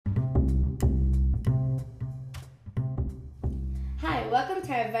welcome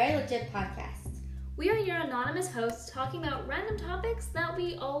to our Very Legit podcast. We are your anonymous hosts talking about random topics that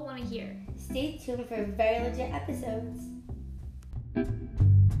we all want to hear. Stay tuned for very legit episodes.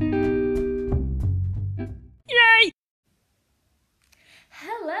 Yay!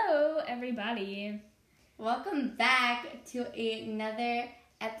 Hello, everybody. Welcome back to another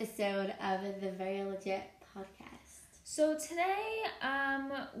episode of the Very Legit podcast. So today,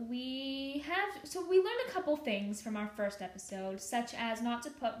 we learned a couple things from our first episode, such as not to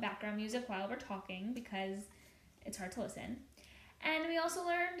put background music while we're talking because it's hard to listen. And we also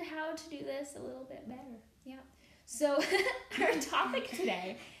learned how to do this a little bit better. Yeah. So our topic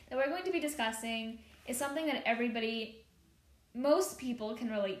today that we're going to be discussing is something that most people can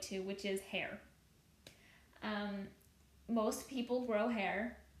relate to, which is hair. Most people grow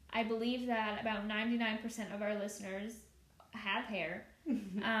hair. I believe that about 99% of our listeners have hair.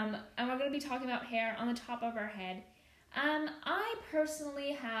 And we're going to be talking about hair on the top of our head. I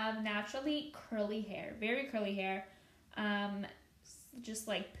personally have naturally curly hair, very curly hair. Just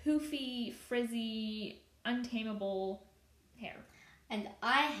like poofy, frizzy, untamable hair. And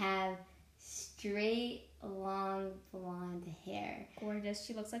I have straight, long, blonde hair. Gorgeous.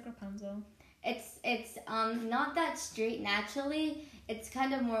 She looks like Rapunzel. It's not that straight naturally. It's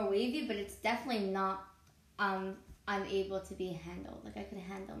kind of more wavy, but it's definitely not unable to be handled. Like I could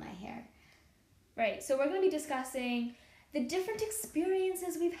handle my hair. Right. So we're going to be discussing the different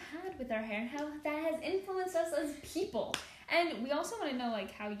experiences we've had with our hair and how that has influenced us as people. And we also want to know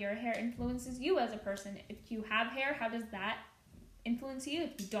like how your hair influences you as a person. If you have hair, how does that influence you?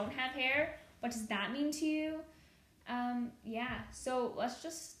 If you don't have hair, what does that mean to you? So let's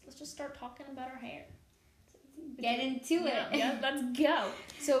just start talking about our hair. Get into it. Yeah, let's go.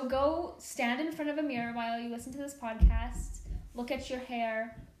 So go stand in front of a mirror while you listen to this podcast. Look at your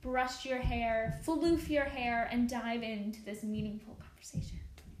hair, brush your hair, floof your hair, and dive into this meaningful conversation.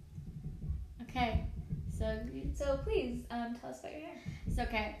 Okay. So please tell us about your hair. It's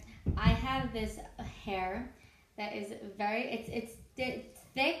okay. I have this hair that is it's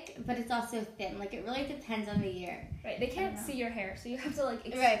thick, but it's also thin. Like it really depends on the year. Right. They can't see your hair, so you have to like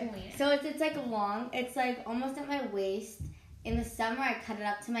explain it. So it's like long. It's like almost at my waist. In the summer, I cut it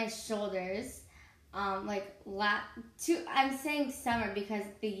up to my shoulders. I'm saying summer because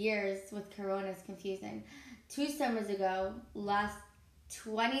the years with Corona is confusing. 2 summers ago, last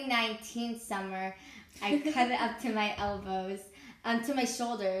 2019 summer, I cut it up to my elbows, to my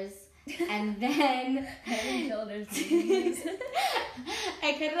shoulders. And then head and shoulders.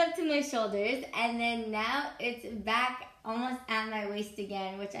 I cut it up to my shoulders, and then now it's back almost at my waist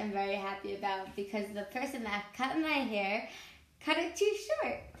again, which I'm very happy about because the person that cut my hair cut it too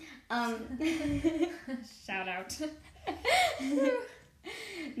short. Shout out.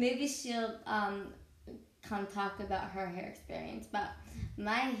 Maybe she'll come talk about her hair experience, but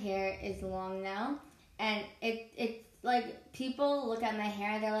my hair is long now, and it's like people look at my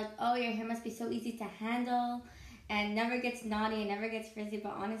hair, they're like, oh, your hair must be so easy to handle and never gets naughty and never gets frizzy,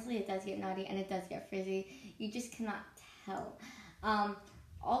 but honestly it does get naughty and it does get frizzy. You just cannot tell.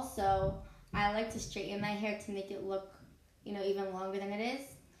 Also, I like to straighten my hair to make it look, even longer than it is.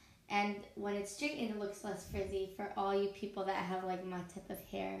 And when it's straightened, it looks less frizzy for all you people that have like my type of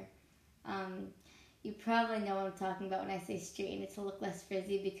hair. You probably know what I'm talking about when I say straighten it to look less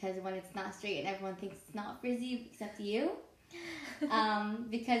frizzy because when it's not straightened, everyone thinks it's not frizzy except you.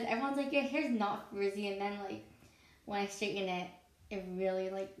 Because everyone's like, your hair's not frizzy, and then like when I straighten it, it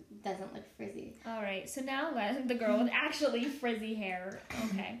really like doesn't look frizzy. All right, so now the girl with actually frizzy hair.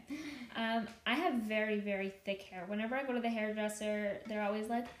 Okay. I have very, very thick hair. Whenever I go to the hairdresser, they're always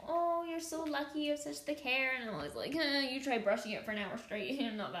like, oh, you're so lucky you have such thick hair. And I'm always like, you try brushing it for an hour straight.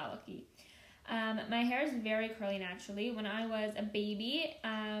 I'm not that lucky. My hair is very curly naturally. When I was a baby,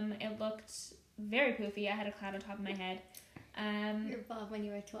 it looked very poofy. I had a cloud on top of my head. Your bob when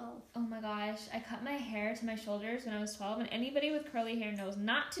you were 12. Oh my gosh. I cut my hair to my shoulders when I was 12, and anybody with curly hair knows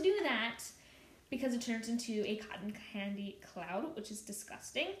not to do that because it turns into a cotton candy cloud, which is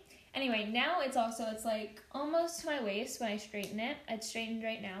disgusting. Anyway, now it's like almost to my waist when I straighten it. It's straightened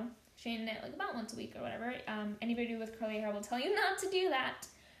right now. Straighten it like about once a week or whatever. Anybody with curly hair will tell you not to do that.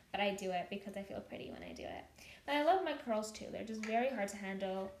 But I do it because I feel pretty when I do it. But I love my curls too. They're just very hard to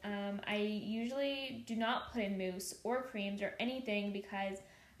handle. I usually do not put in mousse or creams or anything because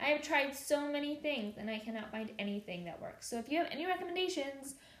I have tried so many things and I cannot find anything that works. So if you have any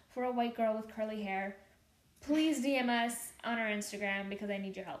recommendations for a white girl with curly hair, please DM us on our Instagram because I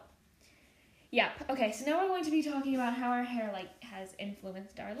need your help. Yep. Okay, so now we're going to be talking about how our hair has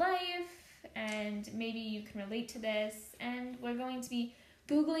influenced our life, and maybe you can relate to this, and we're going to be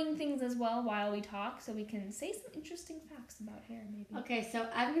Googling things as well while we talk so we can say some interesting facts about hair, maybe. Okay, so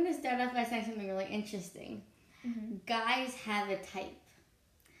I'm going to start off by saying something really interesting. Mm-hmm. Guys have a type.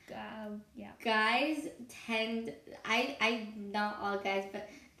 Yeah. Guys tend, I not all guys, but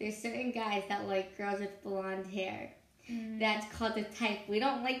there's certain guys that like girls with blonde hair. That's called a type. We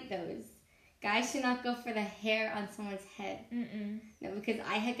don't like those. Guys should not go for the hair on someone's head. No, because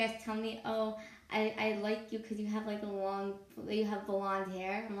I had guys tell me, oh, I like you because you have like you have blonde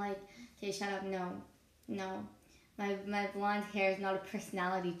hair. I'm like, okay, shut up. No. My blonde hair is not a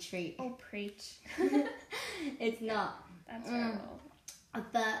personality trait. Oh, preach. It's not. That's terrible.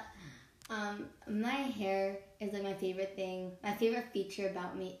 But my hair is like my favorite thing. My favorite feature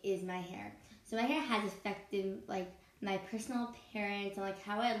about me is my hair. So my hair has affected like my personal appearance and like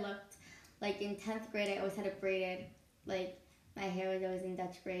how I looked. Like in 10th grade, I always had it braided. Like my hair was always in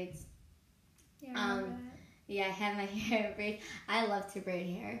Dutch braids. Yeah, I remember that. Yeah, I had my hair braided. I love to braid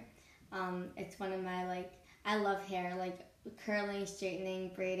hair. It's one of my like, I love hair, like curling,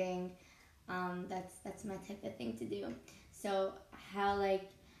 straightening, braiding. That's my type of thing to do. So how like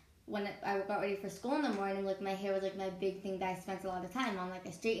when I got ready for school in the morning, like my hair was like my big thing that I spent a lot of time on. Like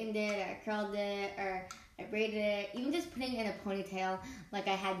I straightened it, or I curled it, or I braided it. Even just putting it in a ponytail, like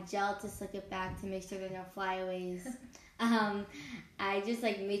I had gel to slick it back to make sure there are no flyaways. I just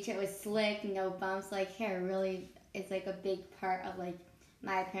like made sure it was slick, no bumps. Like hair really is like a big part of like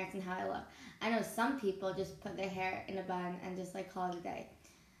my appearance and how I look. I know some people just put their hair in a bun and just like call it a day.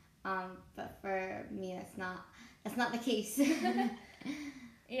 But for me, that's not the case.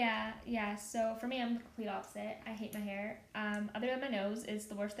 Yeah. So for me, I'm the complete opposite. I hate my hair. Other than my nose is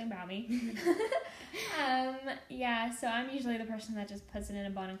the worst thing about me. Yeah, so I'm usually the person that just puts it in a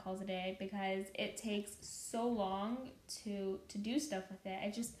bun and calls it a day because it takes so long to do stuff with it. I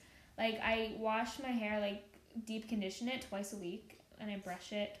just, like, I wash my hair, like, deep condition it twice a week, and I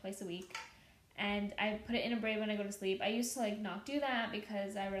brush it twice a week. And I put it in a braid when I go to sleep. I used to, like, not do that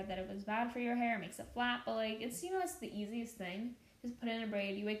because I read that it was bad for your hair. It makes it flat. But, like, it's, it's the easiest thing. Just put it in a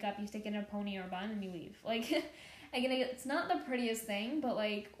braid. You wake up, you stick it in a pony or a bun, and you leave. Like, again, it's not the prettiest thing, but,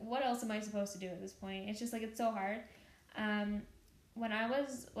 like, what else am I supposed to do at this point? It's just, like, it's so hard. When I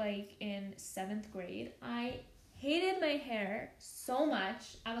was, like, in 7th grade, I hated my hair so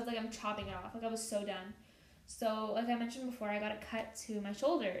much. I was like, I'm chopping it off. Like, I was so done. So, like I mentioned before, I got it cut to my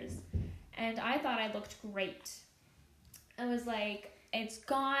shoulders. And I thought I looked great. I was like, it's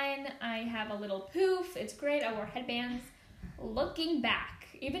gone. I have a little poof. It's great. I wore headbands. Looking back,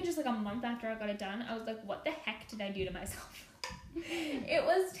 even just like a month after I got it done, I was like, what the heck did I do to myself? It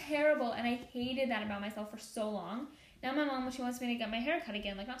was terrible, and I hated that about myself for so long. Now my mom, when she wants me to get my hair cut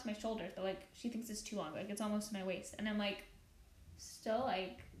again, like not to my shoulders, but like she thinks it's too long, like it's almost to my waist. And I'm like, still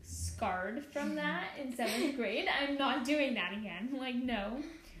like scarred from that in 7th grade. I'm not doing that again. Like, no.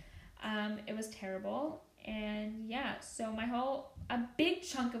 It was terrible. And yeah, so a big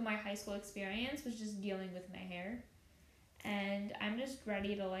chunk of my high school experience was just dealing with my hair. And I'm just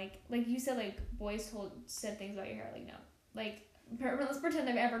ready to like you said, like boys said things about your hair. Like, no, like let's pretend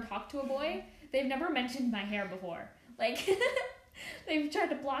I've ever talked to a boy. They've never mentioned my hair before. Like they've tried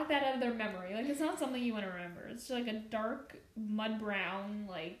to block that out of their memory. Like, it's not something you want to remember. It's just like a dark mud brown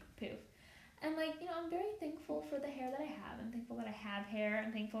like poof. And like, I'm very thankful for the hair that I have. I'm thankful that I have hair.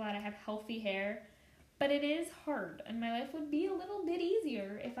 I'm thankful that I have healthy hair. But it is hard, and my life would be a little bit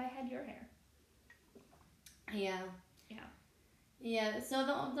easier if I had your hair. Yeah, so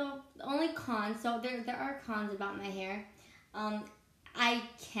the only cons, so there are cons about my hair. I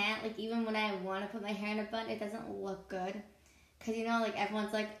can't, like, even when I want to put my hair in a bun, it doesn't look good. Because, like,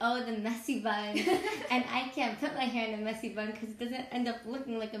 everyone's like, oh, the messy bun. And I can't put my hair in a messy bun because it doesn't end up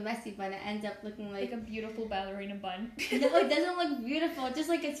looking like a messy bun. It ends up looking like a beautiful ballerina bun. No, it doesn't look beautiful. It's just,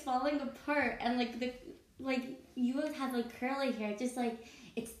 like, it's falling apart. And, like, you would have, like, curly hair. Just, like,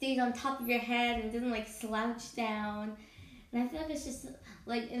 it stays on top of your head and doesn't, like, slouch down. And I feel like it's just,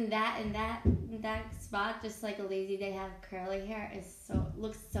 like, in that spot, just, like, a lazy day have curly hair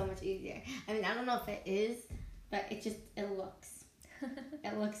looks so much easier. I mean, I don't know if it is, but it looks.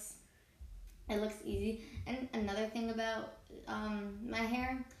 It looks easy. And another thing about my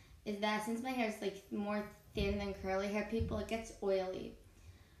hair is that since my hair is, like, more thin than curly hair people, it gets oily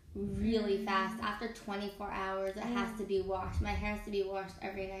really fast. After 24 hours, it has to be washed. My hair has to be washed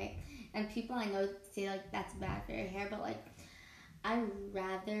every night. And people I know say, like, that's bad for your hair, but, like, I'd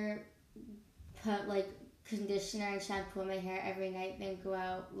rather put, like, conditioner and shampoo in my hair every night than go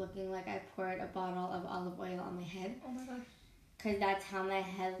out looking like I poured a bottle of olive oil on my head. Oh my gosh. Because that's how my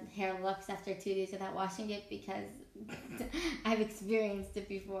hair looks after 2 days without washing it, because I've experienced it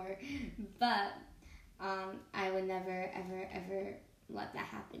before. But I would never, ever, ever let that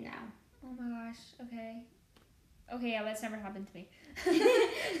happen now. Oh my gosh. Okay. Okay, yeah, that's never happened to me.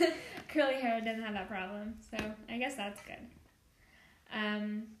 Curly hair doesn't have that problem, so I guess that's good.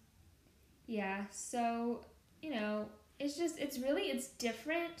 Yeah, so, you know, it's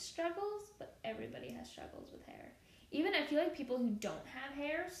different struggles, but everybody has struggles with hair. Even I feel like people who don't have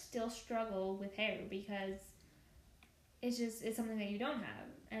hair still struggle with hair because it's something that you don't have.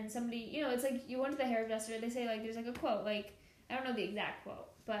 And somebody, you know, it's like you went to the hairdresser, they say, like, there's like a quote, like, I don't know the exact quote,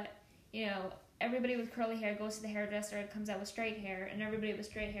 but, you know, everybody with curly hair goes to the hairdresser and comes out with straight hair, and everybody with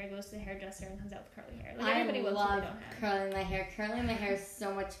straight hair goes to the hairdresser and comes out with curly hair. Like, everybody I love curling my hair. Curling my hair is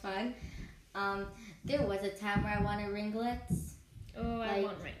so much fun. There was a time where I wanted ringlets. Oh, I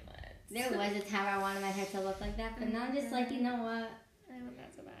want ringlets. There was a time where I wanted my hair to look like that, but now I'm just like, you know what? I want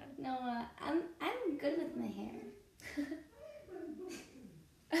that so bad. You know what? I'm good with my hair.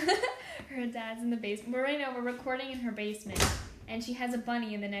 Her dad's in the basement. Right now we're recording in her basement, and she has a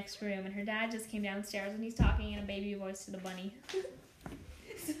bunny in the next room, and her dad just came downstairs, and he's talking in a baby voice to the bunny.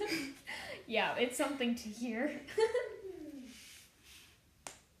 Yeah, it's something to hear.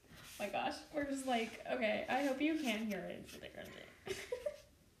 Oh my gosh, we're just like, okay, I hope you can't hear it.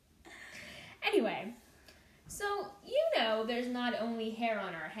 Anyway, so you know there's not only hair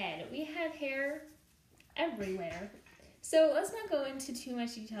on our head, we have hair everywhere. So let's not go into too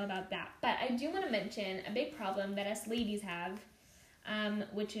much detail about that, but I do want to mention a big problem that us ladies have,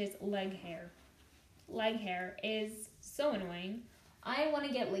 which is leg hair. Leg hair is so annoying. I want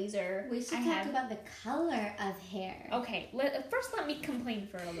to get laser. We should talk about the color of hair. Okay, first let me complain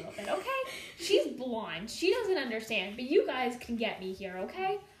for a little bit, okay? She's blonde. She doesn't understand, but you guys can get me here,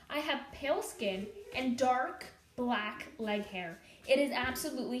 okay? I have pale skin and dark black leg hair. It is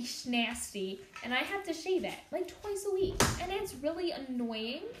absolutely nasty, and I have to shave it like twice a week, and it's really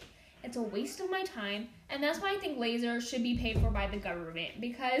annoying. It's a waste of my time, and that's why I think laser should be paid for by the government,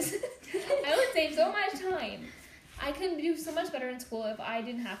 because I would save so much time. I could do so much better in school if I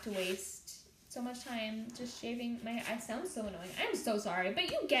didn't have to waste so much time just shaving my hair. I sound so annoying. I'm so sorry, but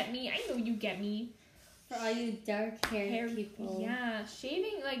you get me. I know you get me. For all you dark hair people. Yeah,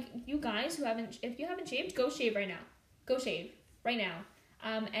 shaving, like, you guys if you haven't shaved, go shave right now. Go shave right now.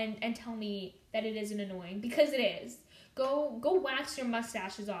 And tell me that it isn't annoying, because it is. Go wax your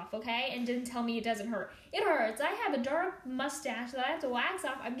mustaches off, okay? And then tell me it doesn't hurt. It hurts. I have a dark mustache that I have to wax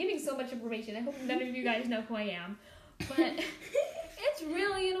off. I'm giving so much information. I hope none of you guys know who I am. But it's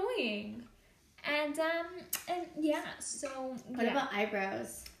really annoying. And yeah, so What about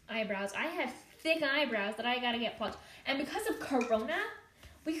eyebrows? Eyebrows. I have thick eyebrows that I gotta get plucked. And because of Corona,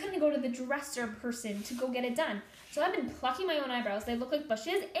 we couldn't go to the dresser person to go get it done. So I've been plucking my own eyebrows. They look like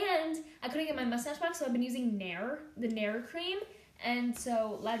bushes, and I couldn't get my mustache back, so I've been using the Nair cream. And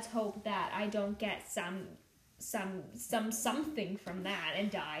so let's hope that I don't get something from that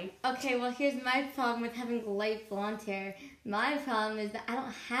and die. Okay, well, here's my problem with having light blonde hair. My problem is that I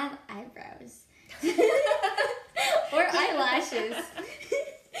don't have eyebrows. Or eyelashes.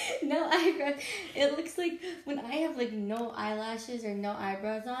 No eyebrows. It looks like when I have like no eyelashes or no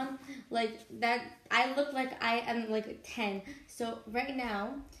eyebrows on, like that, I look like I am like 10. So right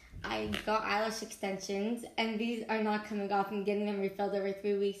now, I got eyelash extensions, and these are not coming off. I'm getting them refilled every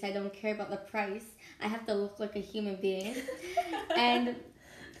 3 weeks. I don't care about the price. I have to look like a human being. And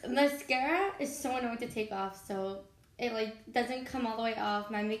mascara is so annoying to take off, so it like doesn't come all the way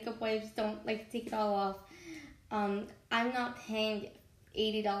off. My makeup wipes don't like take it all off. I'm not paying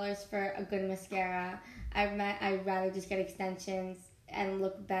 $80 for a good mascara. I'd rather just get extensions and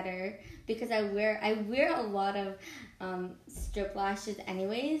look better, because I wear a lot of strip lashes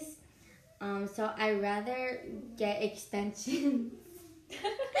anyways. So I'd rather get extensions.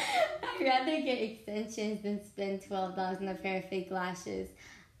 I'd rather get extensions than spend $12 on a pair of fake lashes,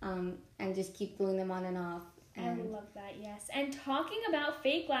 and just keep gluing them on and off. I love that, yes. And talking about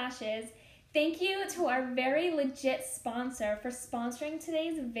fake lashes, thank you to our very legit sponsor for sponsoring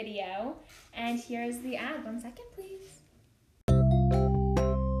today's video. And here's the ad. 1 second, please.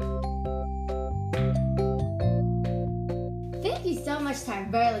 Thank you so much to our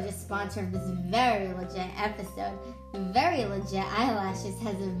very legit sponsor of this very legit episode. Very Legit Eyelashes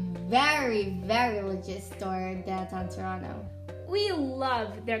has a very, very legit store in downtown Toronto. We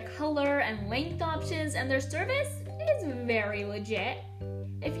love their color and length options, and their service is very legit.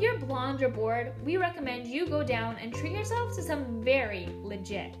 If you're blonde or bored, we recommend you go down and treat yourself to some very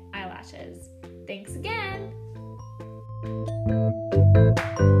legit eyelashes. Thanks again!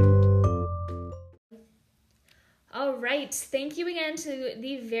 Alright, thank you again to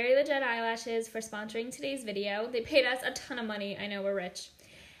the Very Legit Eyelashes for sponsoring today's video. They paid us a ton of money. I know, we're rich.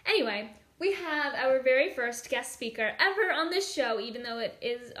 Anyway, We have our very first guest speaker ever on this show, even though it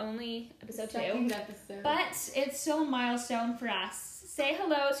is only episode 2. Second episode. But it's still a milestone for us. Say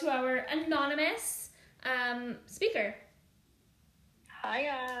hello to our anonymous speaker. Hi,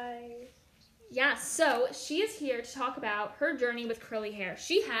 guys. Yeah, so she is here to talk about her journey with curly hair.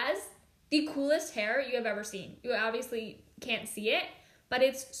 She has the coolest hair you have ever seen. You obviously can't see it, but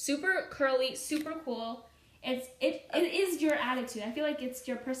it's super curly, super cool. It is your attitude. I feel like it's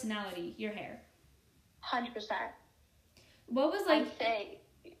your personality, your hair. 100%. What was like? I say,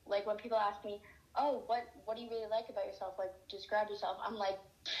 like, when people ask me, oh, what do you really like about yourself? Like, describe yourself. I'm like,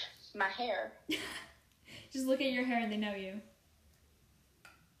 my hair. Just look at your hair and they know you.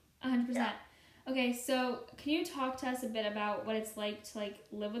 100%. Yeah. Okay, so can you talk to us a bit about what it's like to like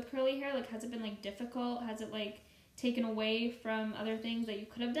live with curly hair? Like, has it been like difficult? Has it like taken away from other things that you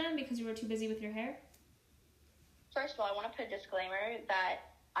could have done because you were too busy with your hair? First of all, I want to put a disclaimer that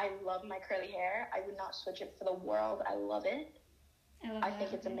I love my curly hair. I would not switch it for the world. I love it. I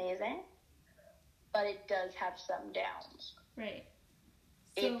think it's amazing. But it does have some downs. Right.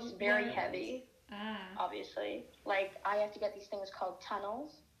 So It's very heavy, Ah. obviously. Like, I have to get these things called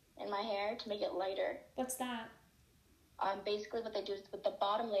tunnels in my hair to make it lighter. What's that? Basically what they do is with the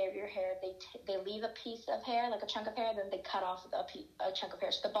bottom layer of your hair, they leave a piece of hair, like a chunk of hair, then they cut off a chunk of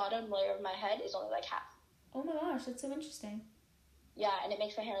hair. So the bottom layer of my head is only like half. Oh my gosh, that's so interesting. Yeah, and it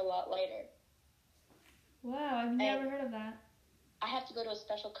makes my hair a lot lighter. Wow, I've never heard of that. I have to go to a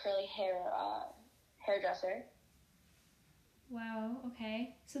special curly hair hairdresser. Wow,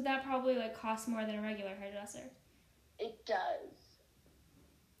 okay. So that probably like costs more than a regular hairdresser. It does.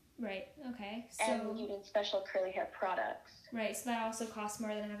 Right, okay. And So you need special curly hair products. right, so that also costs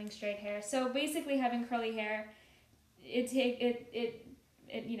more than having straight hair. So basically having curly hair it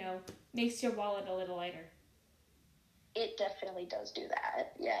you know, makes your wallet a little lighter. It definitely does do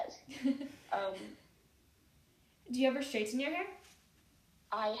that, yes. Do you ever straighten your hair?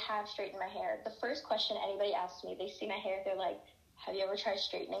 I have straightened my hair. The first question anybody asks me, they see my hair, they're like, have you ever tried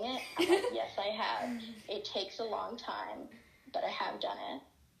straightening it? I'm like, yes, I have. It takes a long time, but I have done it.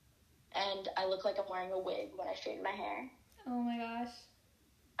 And I look like I'm wearing a wig when I straighten my hair. Oh my gosh.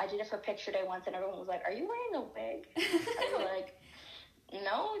 I did it for picture day once, and everyone was like, are you wearing a wig? I was like,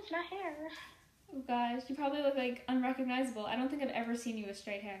 no, it's my hair. Oh gosh, you probably look like unrecognizable. I don't think I've ever seen you with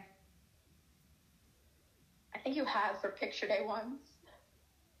straight hair. I think you have for picture day once.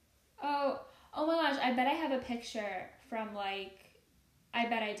 Oh my gosh, I bet I have a picture from like, I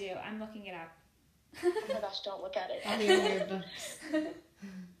bet I do. I'm looking it up. Oh my gosh, don't look at it. On your weird books.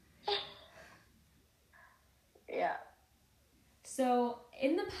 Yeah. So,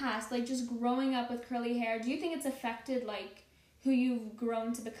 in the past, like just growing up with curly hair, do you think it's affected like who you've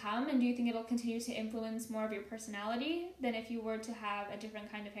grown to become, and do you think it'll continue to influence more of your personality than if you were to have a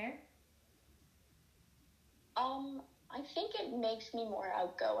different kind of hair? I think it makes me more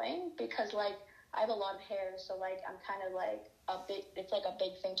outgoing because, like, I have a lot of hair, so, like, I'm kind of, like, it's, like, a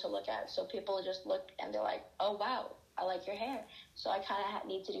big thing to look at. So people just look and they're like, oh, wow, I like your hair. So I kind of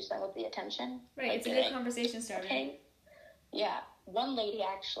need to do something with the attention. Right, like, it's a good conversation starter. Okay. Yeah. One lady,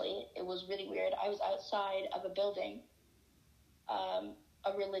 actually, it was really weird. I was outside of a building,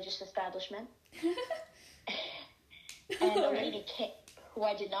 a religious establishment, and a lady who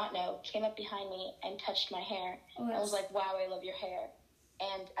I did not know came up behind me and touched my hair. Oh, I was like, wow, I love your hair.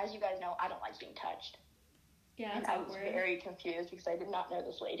 And as you guys know, I don't like being touched. Yeah, And that's I was awkward. very confused because I did not know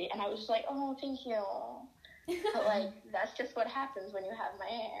this lady. And I was just like, oh, thank you. But, like, that's just what happens when you have my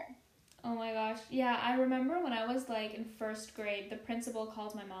hair. Oh my gosh. Yeah, I remember when I was like in first grade, the principal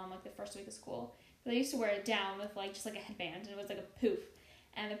called my mom like the first week of school. They used to wear it down with like just like a headband, and it was like a poof.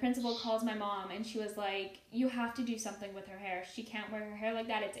 And the principal calls my mom, and she was like, you have to do something with her hair. She can't wear her hair like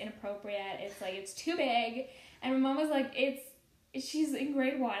that. It's inappropriate. It's like, it's too big. And my mom was like, she's in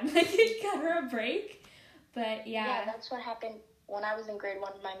grade 1. Like, cut her a break. But yeah. Yeah, that's what happened when I was in grade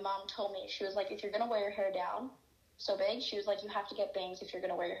 1. My mom told me, she was like, if you're going to wear your hair down so big, she was like, you have to get bangs if you're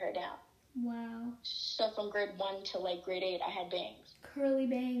going to wear your hair down. Wow. So from grade 1 to like grade 8, I had bangs. Curly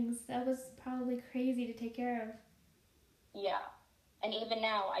bangs. That was probably crazy to take care of. Yeah. And even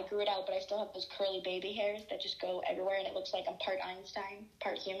now, I grew it out, but I still have those curly baby hairs that just go everywhere, and it looks like I'm part Einstein,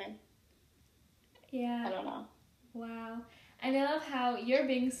 part human. Yeah. I don't know. Wow. And I love how you're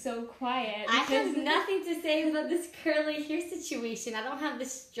being so quiet. I have nothing to say about this curly hair situation. I don't have the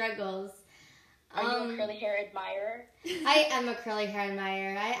struggles. Are you a curly hair admirer? I am a curly hair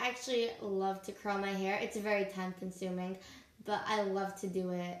admirer. I actually love to curl my hair. It's very time consuming, but I love to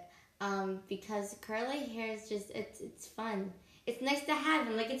do it because curly hair is just, it's fun. It's nice to have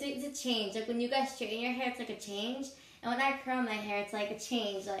them. Like, it's a change. Like, when you guys straighten your hair, it's like a change. And when I curl my hair, it's like a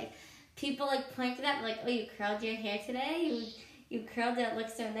change. Like, people like pointed out like, oh, you curled your hair today. You curled it. It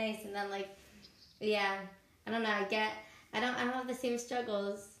looks so nice. And then like, yeah, I don't know. I don't have the same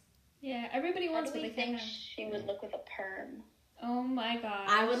struggles. Yeah, everybody How wants do what we they can think have. she would look with a perm? Oh my god.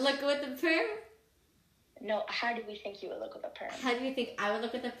 I would look with a perm. No, how do we think you would look with a perm? How do you think I would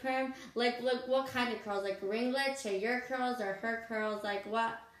look with a perm? Like, what kind of curls? Like ringlets, or your curls, or her curls? Like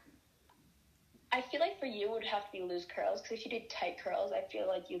what? I feel like for you it would have to be loose curls, because if you did tight curls, I feel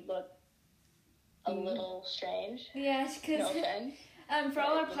like you'd look a little strange. Yeah, No because offense. for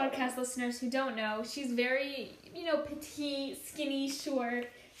all our podcast listeners who don't know, she's very, petite, skinny, short.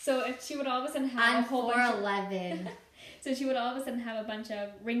 So if she would all of a sudden have I'm a whole bunch of, 4'11". so she would all of a sudden have a bunch of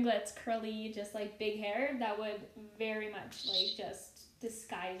ringlets, curly, just like big hair, that would very much like just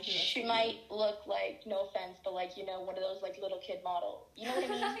disguise the rest She of you. might look like, no offense, but like, one of those like little kid model. You know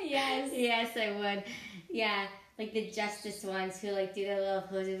what I mean? Yes. Yes, I would. Yeah, like the Justice ones who like do their little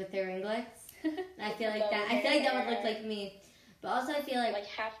poses with their ringlets. I feel like that. I feel like that would look like me. But also, I feel like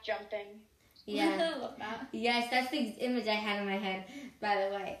half jumping. yeah. I love that. Yes, that's the image I had in my head, by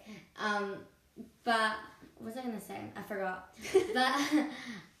the way. But what was I gonna say? I forgot. But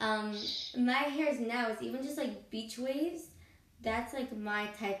my hair now is even just like beach waves. That's like my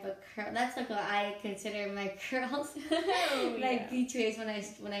type of curl. That's like what I consider my curls. Oh, Like yeah. beach waves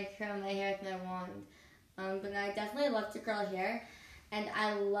when I curl my hair with my wand. But no, I definitely love to curl hair, and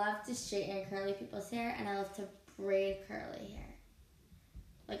I love to straighten curly people's hair, and I love to braid curly hair.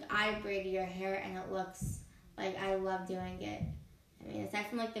 Like, I braid your hair, and it looks like I love doing it. I mean, aside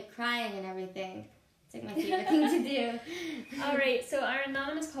from, like, the crying and everything, it's, like, my favorite thing to do. All right, so our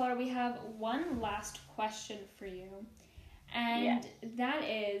anonymous caller, we have one last question for you. And that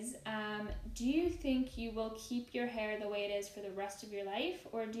is, do you think you will keep your hair the way it is for the rest of your life?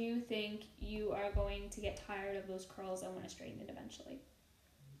 Or do you think you are going to get tired of those curls and want to straighten it eventually?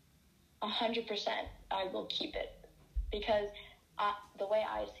 100%, I will keep it. Because the way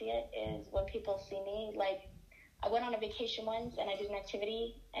I see it is when people see me, like, I went on a vacation once and I did an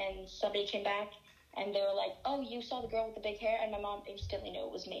activity and somebody came back and they were like, oh, you saw the girl with the big hair? And my mom instantly knew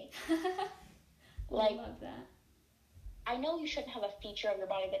it was me. Like, I love that. I know you shouldn't have a feature of your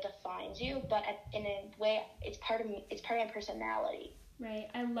body that defines you, but in a way, it's part of me. It's part of my personality. Right,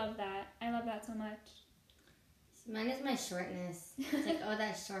 I love that. I love that so much. Mine is my shortness. It's like, oh,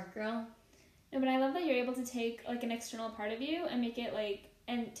 that short girl. No, but I love that you're able to take like an external part of you and make it like,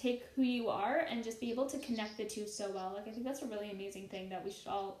 and take who you are and just be able to connect the two so well. Like, I think that's a really amazing thing that we should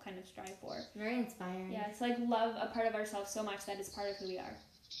all kind of strive for. Very inspiring. Yeah, it's like love a part of ourselves so much that it's part of who we are.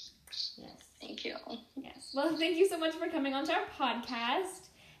 Yes. Thank you. Yes. Well, thank you so much for coming onto our podcast.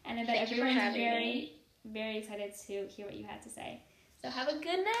 And I bet Thank you for everyone's having very, me. very excited to hear what you had to say. So have a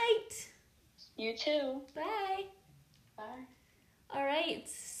good night. You too. Bye. Bye. All right.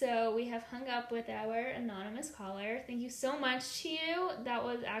 So we have hung up with our anonymous caller. Thank you so much to you. That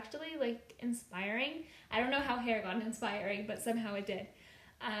was actually like inspiring. I don't know how hair got inspiring, but somehow it did.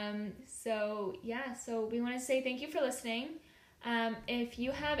 So we want to say thank you for listening. If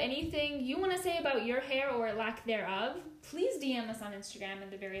you have anything you want to say about your hair or lack thereof, please DM us on Instagram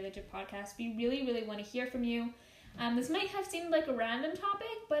at The Very Legit Podcast. We really, really want to hear from you. This might have seemed like a random topic,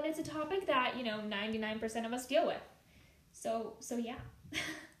 but it's a topic that, 99% of us deal with. So yeah.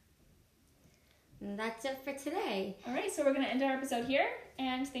 And that's it for today. All right, so we're going to end our episode here,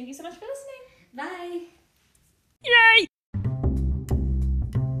 and thank you so much for listening. Bye. Yay!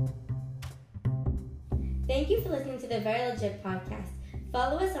 Thank you for listening to the Very Legit Podcast.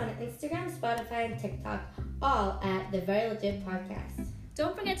 Follow us on Instagram, Spotify, and TikTok, all at the Very Legit Podcast.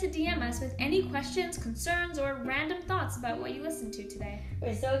 Don't forget to DM us with any questions, concerns, or random thoughts about what you listened to today.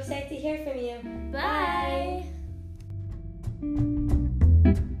 We're so excited to hear from you. Bye.